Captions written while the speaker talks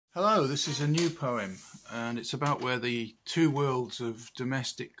Hello, this is a new poem, and it's about where the two worlds of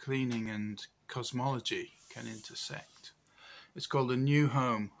domestic cleaning and cosmology can intersect. It's called A New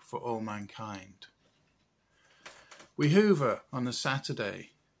Home for All Mankind. We hoover on a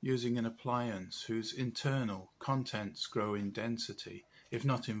Saturday using an appliance whose internal contents grow in density, if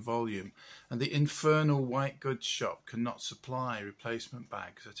not in volume, and the infernal white goods shop cannot supply replacement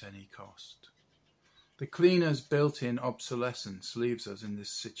bags at any cost. The cleaner's built-in obsolescence leaves us in this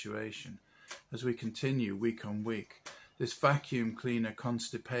situation. As we continue week on week, this vacuum cleaner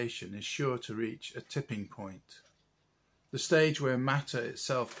constipation is sure to reach a tipping point. The stage where matter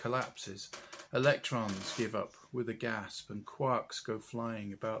itself collapses, electrons give up with a gasp and quarks go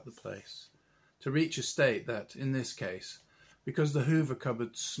flying about the place, to reach a state that, in this case, because the Hoover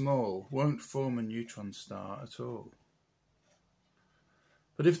cupboard's small, won't form a neutron star at all.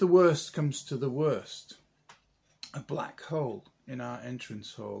 But if the worst comes to the worst, a black hole in our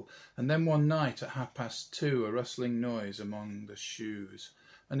entrance hall, and then one night at 2:30 a rustling noise among the shoes,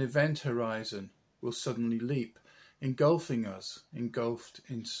 an event horizon will suddenly leap, engulfing us, engulfed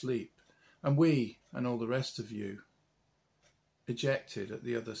in sleep, and we, and all the rest of you, ejected at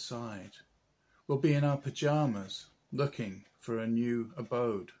the other side, will be in our pyjamas, looking for a new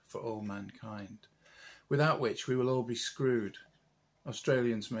abode for all mankind, without which we will all be screwed.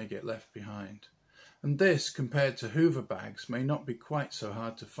 Australians may get left behind. And this, compared to Hoover bags, may not be quite so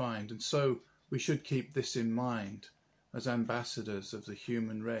hard to find, and so we should keep this in mind as ambassadors of the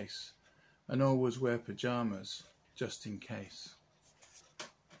human race, and always wear pyjamas just in case.